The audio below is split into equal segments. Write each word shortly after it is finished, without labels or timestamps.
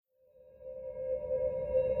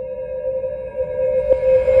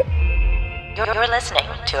You're listening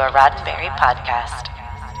to a Roddenberry podcast.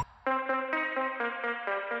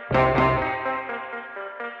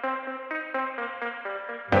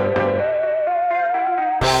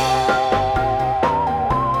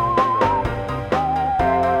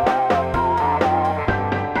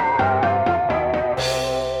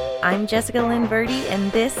 I'm Jessica Lynn Birdie,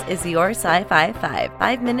 and this is your SciFi5,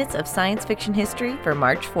 5 minutes of science fiction history for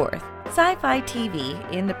March 4th. Sci-fi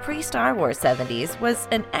TV in the pre-Star Wars 70s was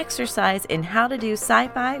an exercise in how to do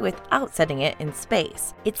sci-fi without setting it in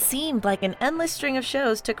space. It seemed like an endless string of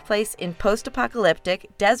shows took place in post-apocalyptic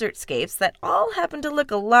desertscapes that all happened to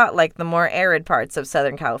look a lot like the more arid parts of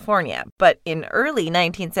Southern California. But in early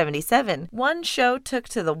 1977, one show took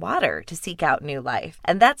to the water to seek out new life.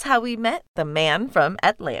 And that's how we met the man from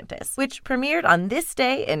Atlantis, which premiered on this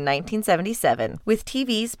day in 1977, with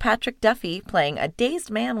TV's Patrick Duffy playing a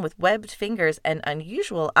dazed man with webbed fingers and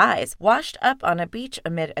unusual eyes, washed up on a beach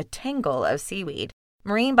amid a tangle of seaweed.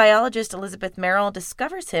 Marine biologist Elizabeth Merrill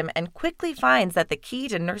discovers him and quickly finds that the key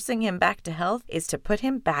to nursing him back to health is to put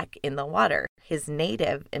him back in the water, his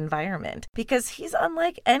native environment, because he's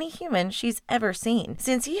unlike any human she's ever seen.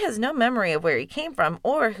 Since he has no memory of where he came from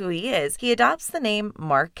or who he is, he adopts the name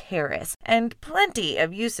Mark Harris, and plenty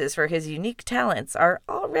of uses for his unique talents are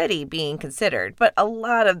already being considered, but a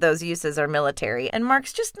lot of those uses are military, and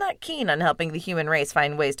Mark's just not keen on helping the human race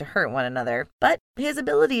find ways to hurt one another. But his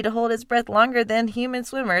ability to hold his breath longer than human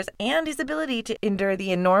swimmers and his ability to endure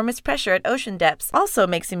the enormous pressure at ocean depths also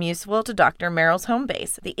makes him useful to Dr. Merrill's home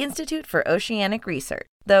base, the Institute for Oceanic Research,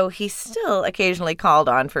 though he's still occasionally called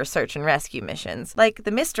on for search and rescue missions, like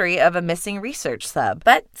the mystery of a missing research sub.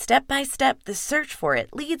 But step by step, the search for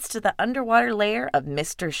it leads to the underwater lair of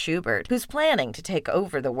Mr. Schubert, who's planning to take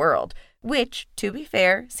over the world, which, to be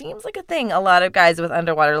fair, seems like a thing a lot of guys with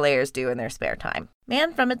underwater layers do in their spare time.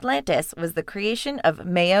 Man from Atlantis was the creation of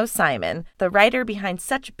Mayo Simon, the writer behind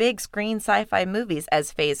such big screen sci-fi movies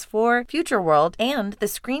as Phase 4, Future World, and the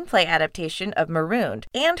screenplay adaptation of Marooned,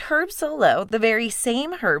 and Herb Solow, the very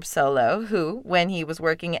same Herb Solow who, when he was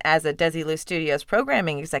working as a Desilu Studios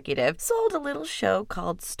programming executive, sold a little show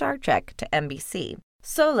called Star Trek to NBC.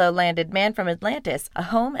 Solow landed Man from Atlantis a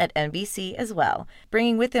home at NBC as well,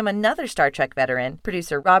 bringing with him another Star Trek veteran,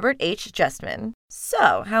 producer Robert H. Justman.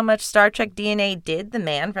 So, how much Star Trek DNA did the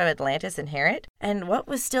Man from Atlantis inherit? And what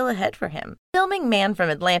was still ahead for him? Filming Man from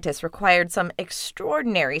Atlantis required some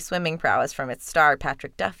extraordinary swimming prowess from its star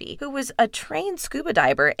Patrick Duffy, who was a trained scuba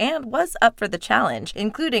diver and was up for the challenge,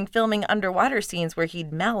 including filming underwater scenes where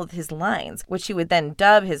he'd mouth his lines, which he would then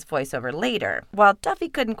dub his voiceover later. While Duffy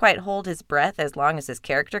couldn't quite hold his breath as long as his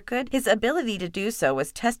character could, his ability to do so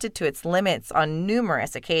was tested to its limits on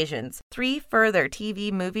numerous occasions. 3 further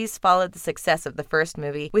TV movies followed the success of the first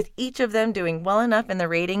movie, with each of them doing well enough in the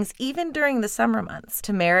ratings even during the summer months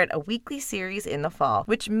to merit a weekly series in the fall,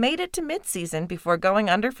 which made it to mid-season before going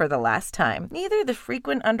under for the last time. Neither the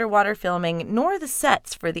frequent underwater filming nor the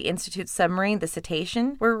sets for the Institute's submarine, the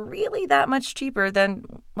Cetacean, were really that much cheaper than,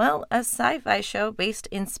 well, a sci-fi show based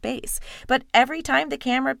in space. But every time the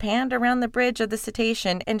camera panned around the bridge of the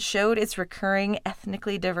Cetacean and showed its recurring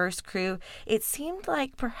ethnically diverse crew, it seemed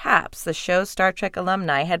like perhaps the show's Star Trek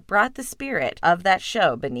alumni had brought the spirit of that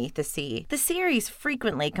show beneath the sea. The series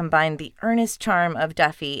frequently combined the earnest charm of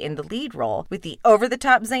Duffy in the lead role with the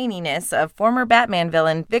over-the-top zaniness of former Batman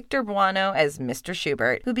villain Victor Buono as Mr.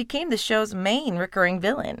 Schubert, who became the show's main recurring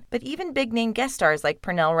villain. But even big-name guest stars like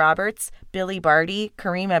Pernell Roberts, Billy Barty,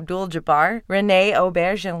 Kareem Abdul-Jabbar, Renee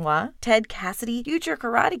Auberjonois, Ted Cassidy, future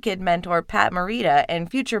Karate Kid mentor Pat Morita, and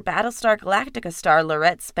future Battlestar Galactica star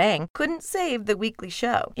Lorette Spang couldn't save the weekly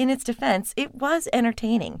show. In its defense, it was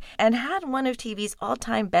entertaining and had one of TV's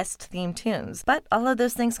all-time best theme tunes, but all of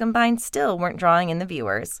those things combined still weren't drawing in the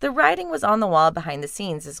viewers. The writing was on the wall behind the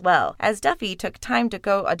scenes as well, as Duffy took time to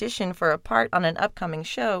go audition for a part on an upcoming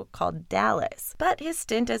show called Dallas. But his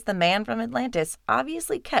stint as the Man from Atlantis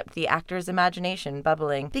obviously kept the actor's imagination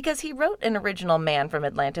bubbling, because he wrote an original Man from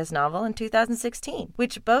Atlantis novel in 2016,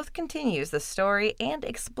 which both continues the story and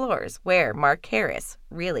explores where Mark Harris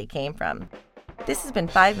really came from. This has been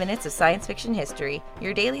 5 minutes of science fiction history,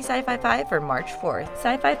 your daily Sci-Fi 5 for March 4th.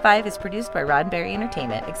 Sci-Fi 5 is produced by Roddenberry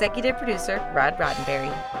Entertainment. Executive producer, Rod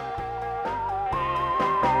Roddenberry.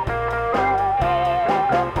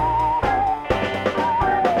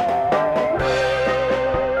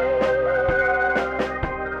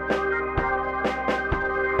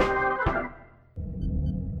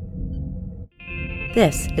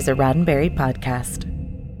 This is a Roddenberry podcast.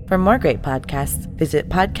 For more great podcasts, visit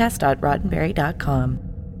podcast.roddenberry.com.